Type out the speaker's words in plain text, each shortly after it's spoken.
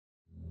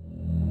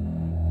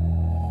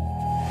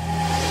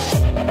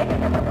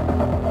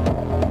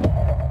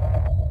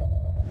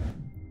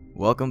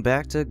Welcome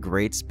back to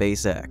Great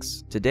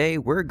SpaceX. Today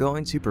we're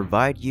going to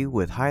provide you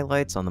with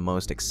highlights on the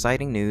most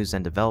exciting news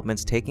and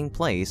developments taking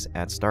place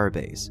at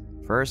Starbase.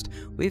 First,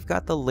 we've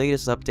got the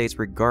latest updates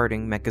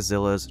regarding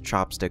Mechazilla's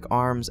chopstick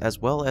arms as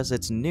well as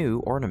its new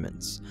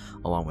ornaments.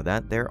 Along with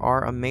that, there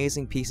are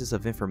amazing pieces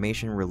of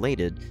information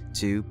related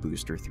to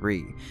Booster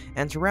 3.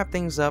 And to wrap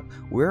things up,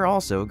 we're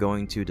also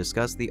going to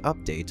discuss the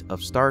update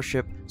of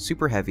Starship,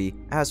 Super Heavy,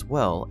 as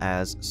well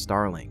as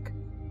Starlink.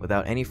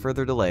 Without any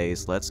further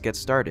delays, let's get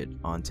started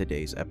on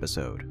today's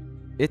episode.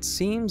 It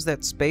seems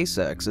that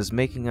SpaceX is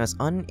making us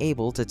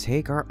unable to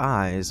take our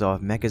eyes off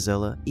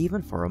Mechazilla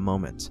even for a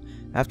moment.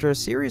 After a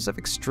series of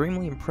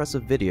extremely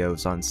impressive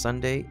videos on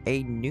Sunday,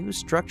 a new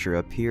structure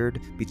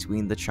appeared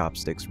between the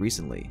chopsticks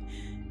recently.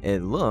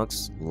 It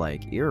looks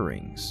like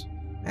earrings.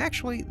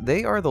 Actually,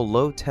 they are the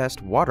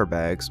low-test water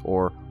bags,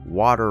 or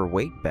water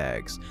weight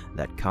bags,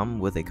 that come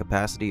with a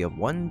capacity of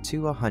 1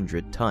 to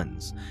 100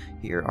 tons.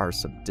 Here are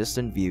some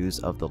distant views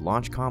of the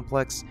launch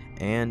complex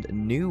and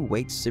new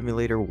weight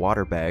simulator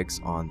water bags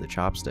on the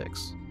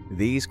chopsticks.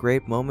 These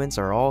great moments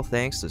are all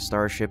thanks to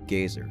Starship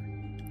Gazer.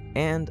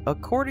 And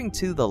according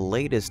to the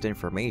latest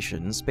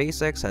information,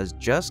 SpaceX has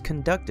just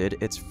conducted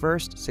its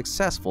first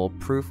successful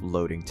proof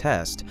loading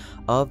test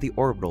of the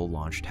orbital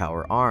launch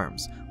tower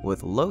arms,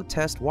 with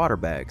low-test water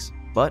bags,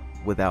 but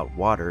without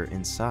water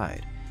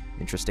inside.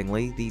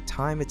 Interestingly, the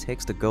time it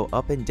takes to go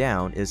up and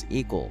down is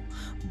equal,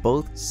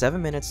 both 7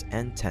 minutes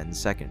and 10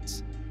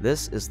 seconds.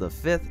 This is the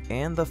fifth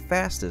and the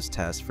fastest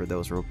test for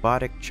those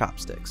robotic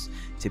chopsticks,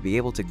 to be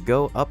able to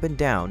go up and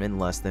down in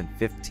less than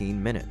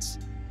 15 minutes.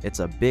 It's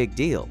a big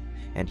deal,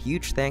 and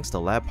huge thanks to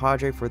Lab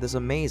Padre for this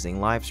amazing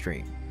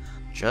livestream.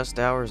 Just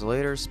hours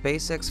later,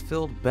 SpaceX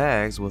filled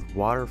bags with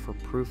water for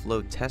proof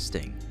load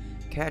testing.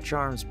 Catch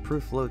Arms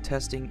proof load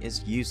testing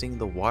is using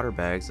the water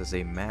bags as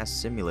a mass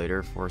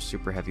simulator for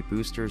super heavy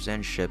boosters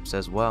and ships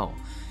as well.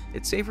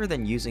 It's safer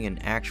than using an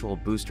actual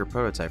booster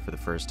prototype for the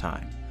first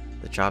time.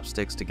 The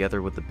chopsticks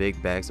together with the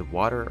big bags of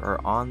water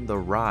are on the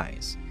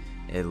rise.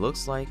 It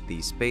looks like the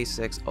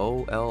SpaceX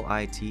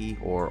OLIT,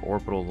 or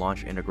Orbital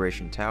Launch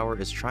Integration Tower,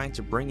 is trying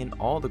to bring in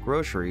all the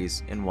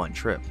groceries in one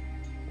trip.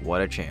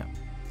 What a champ.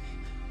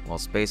 While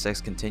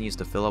SpaceX continues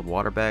to fill up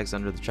water bags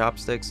under the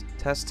chopsticks,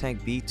 Test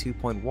Tank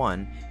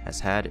B2.1 has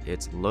had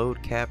its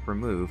load cap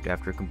removed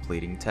after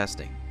completing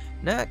testing.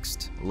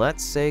 Next,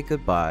 let's say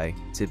goodbye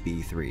to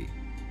B3.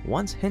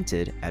 Once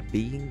hinted at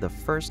being the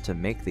first to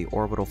make the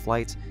orbital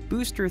flight,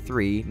 Booster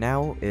 3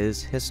 now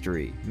is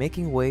history,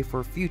 making way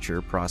for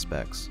future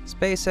prospects.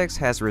 SpaceX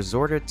has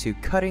resorted to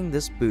cutting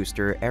this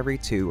booster every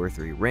 2 or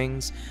 3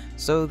 rings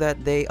so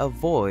that they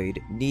avoid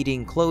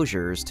needing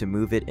closures to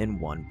move it in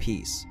one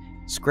piece,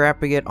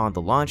 scrapping it on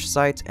the launch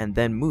site and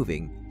then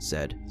moving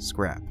said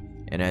scrap.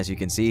 And as you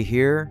can see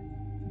here,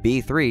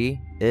 B3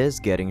 is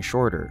getting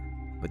shorter.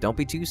 But don't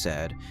be too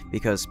sad,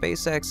 because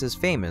SpaceX is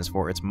famous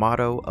for its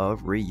motto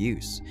of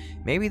reuse.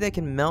 Maybe they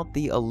can melt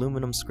the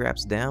aluminum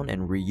scraps down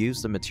and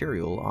reuse the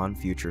material on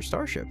future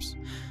starships.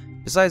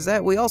 Besides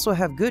that, we also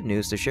have good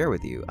news to share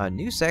with you. A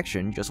new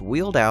section just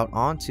wheeled out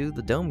onto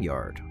the dome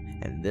yard,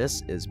 and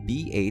this is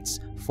B8's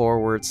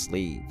forward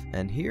sleeve.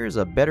 And here's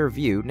a better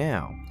view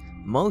now.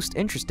 Most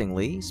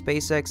interestingly,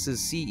 SpaceX's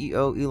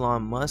CEO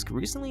Elon Musk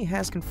recently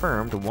has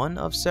confirmed one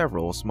of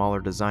several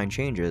smaller design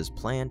changes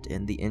planned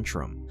in the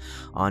interim.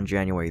 On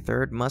January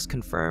 3rd, Musk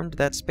confirmed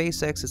that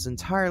SpaceX is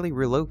entirely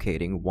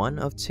relocating one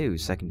of 2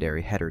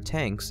 secondary header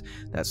tanks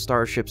that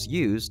starships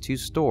use to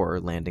store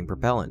landing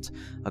propellant.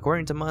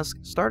 According to Musk,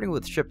 starting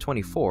with Ship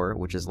 24,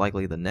 which is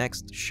likely the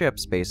next ship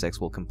SpaceX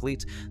will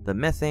complete, the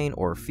methane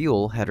or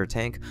fuel header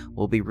tank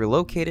will be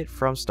relocated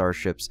from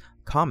Starship's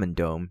common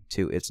dome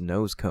to its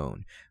nose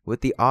cone, with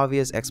the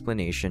obvious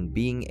explanation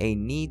being a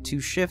need to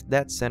shift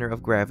that center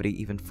of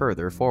gravity even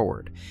further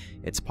forward.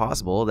 It's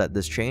possible that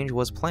this change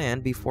was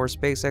planned before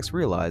SpaceX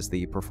realized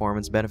the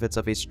performance benefits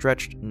of a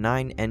stretched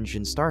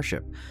 9-engine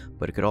Starship,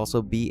 but it could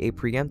also be a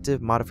preemptive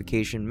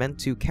modification meant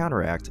to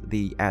counteract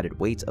the added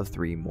weight of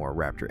 3 more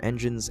Raptor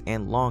engines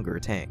and longer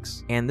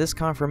tanks. And this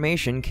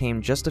confirmation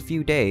came just a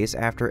few days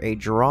after a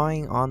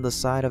drawing on the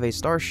side of a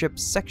Starship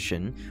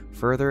section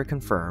further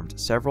confirmed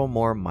several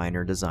more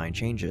minor design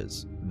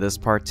changes. This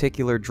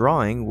particular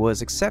drawing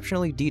was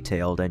exceptionally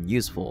detailed and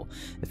useful,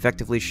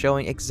 effectively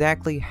showing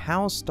exactly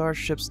how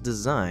Starship's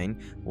design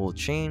will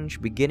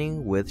change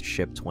beginning with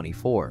Ship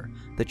 24.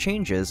 The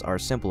changes are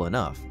simple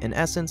enough. In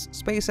essence,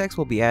 SpaceX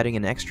will be adding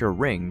an extra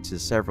ring to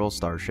several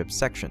Starship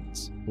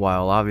sections.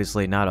 While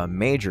obviously not a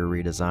major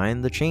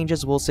redesign, the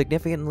changes will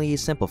significantly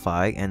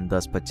simplify and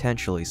thus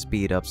potentially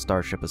speed up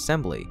Starship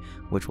assembly,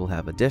 which will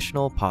have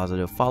additional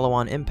positive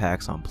follow-on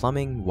impacts on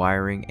plumbing,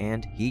 wiring,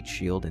 and heat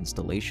shield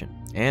installation.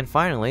 And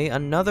finally,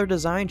 another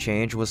design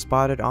change was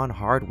spotted on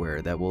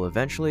hardware that will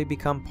eventually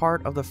become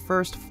part of the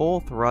first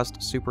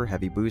full-thrust Super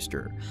Heavy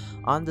booster.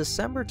 On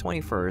December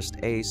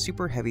 21st, a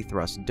Super Heavy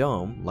thrust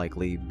dome dome,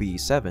 likely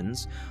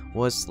B7s,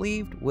 was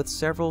sleeved with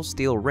several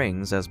steel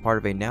rings as part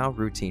of a now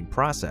routine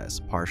process,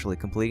 partially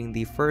completing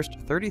the first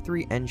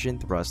 33 engine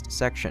thrust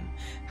section.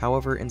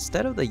 However,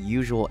 instead of the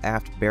usual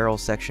aft barrel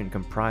section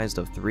comprised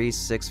of 3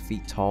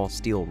 6-feet tall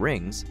steel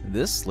rings,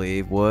 this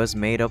sleeve was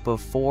made up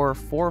of 4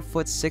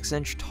 4-foot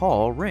 6-inch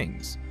tall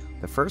rings.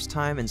 The first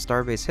time in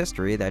Starbase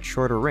history that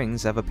shorter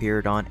rings have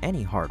appeared on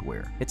any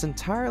hardware. It's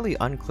entirely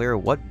unclear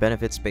what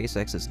benefit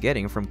SpaceX is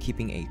getting from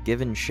keeping a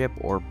given ship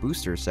or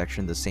booster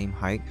section the same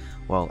height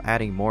while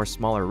adding more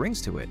smaller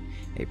rings to it,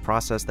 a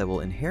process that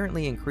will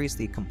inherently increase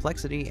the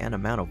complexity and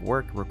amount of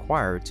work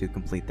required to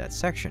complete that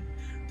section.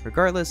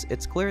 Regardless,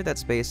 it's clear that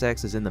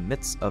SpaceX is in the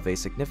midst of a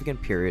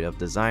significant period of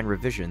design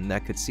revision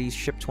that could see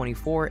Ship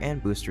 24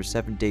 and Booster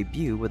 7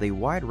 debut with a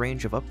wide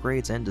range of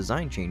upgrades and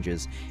design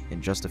changes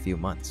in just a few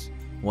months.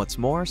 What's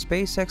more,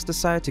 SpaceX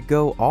decided to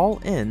go all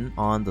in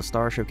on the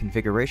Starship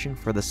configuration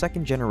for the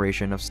second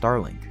generation of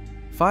Starlink.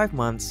 5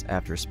 months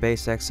after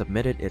SpaceX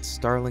submitted its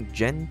Starlink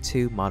Gen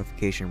 2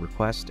 modification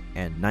request,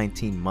 and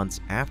 19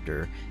 months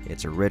after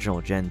its original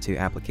Gen 2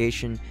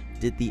 application,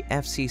 did the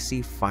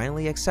FCC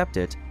finally accept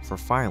it for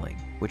filing,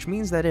 which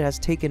means that it has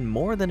taken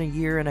more than a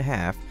year and a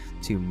half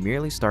to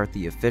merely start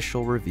the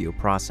official review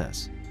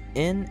process.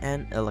 In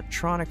an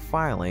electronic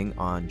filing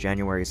on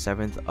January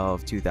 7th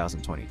of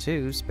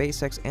 2022,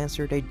 SpaceX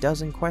answered a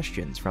dozen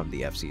questions from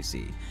the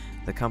FCC.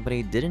 The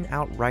company didn't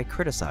outright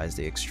criticize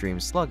the extreme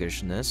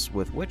sluggishness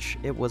with which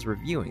it was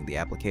reviewing the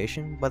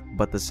application,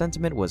 but the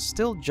sentiment was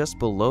still just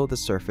below the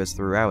surface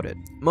throughout it.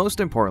 Most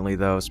importantly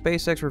though,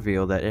 SpaceX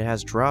revealed that it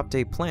has dropped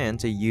a plan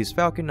to use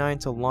Falcon 9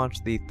 to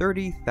launch the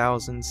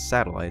 30,000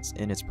 satellites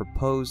in its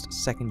proposed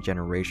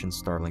second-generation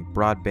Starlink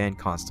broadband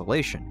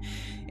constellation,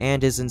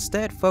 and is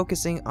instead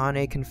focusing on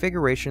a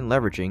configuration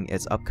leveraging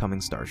its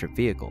upcoming Starship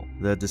vehicle.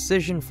 The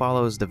decision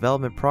follows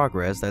development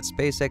progress that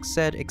SpaceX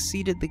said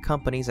exceeded the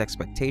company's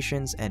expectations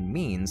and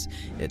means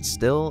it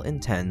still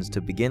intends to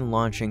begin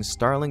launching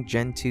Starlink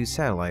Gen 2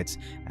 satellites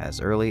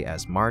as early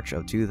as March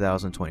of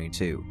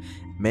 2022.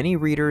 Many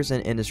readers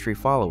and industry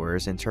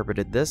followers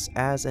interpreted this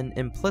as an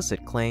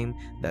implicit claim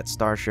that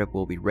Starship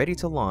will be ready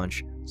to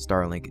launch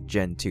Starlink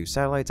Gen 2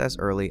 satellites as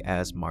early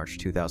as March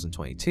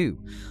 2022.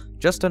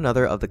 Just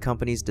another of the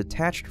company's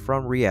detached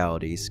from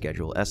reality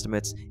schedule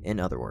estimates, in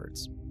other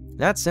words.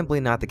 That's simply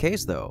not the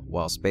case though.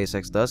 While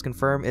SpaceX does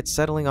confirm it's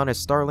settling on a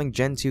Starlink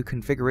Gen 2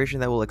 configuration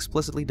that will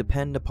explicitly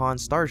depend upon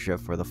Starship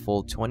for the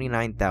full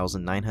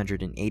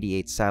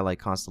 29,988 satellite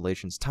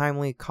constellation's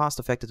timely,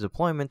 cost-effective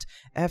deployment,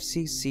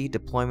 FCC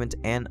deployment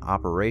and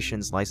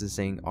operations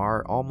licensing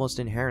are almost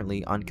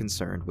inherently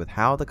unconcerned with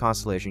how the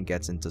constellation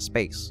gets into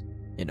space.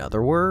 In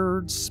other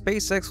words,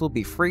 SpaceX will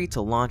be free to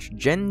launch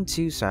Gen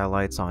 2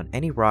 satellites on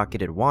any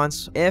rocket it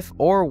wants if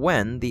or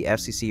when the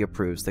FCC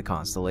approves the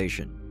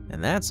constellation.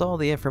 And that's all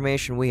the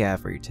information we have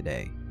for you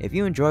today. If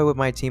you enjoy what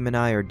my team and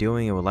I are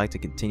doing and would like to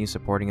continue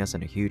supporting us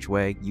in a huge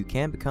way, you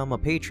can become a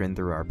patron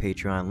through our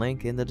Patreon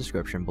link in the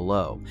description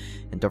below.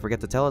 And don't forget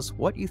to tell us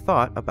what you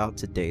thought about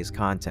today's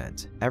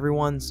content.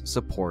 Everyone's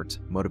support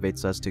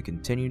motivates us to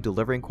continue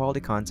delivering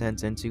quality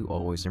content and to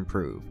always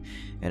improve.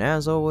 And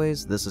as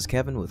always, this is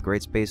Kevin with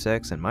Great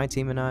SpaceX, and my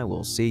team and I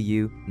will see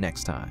you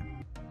next time.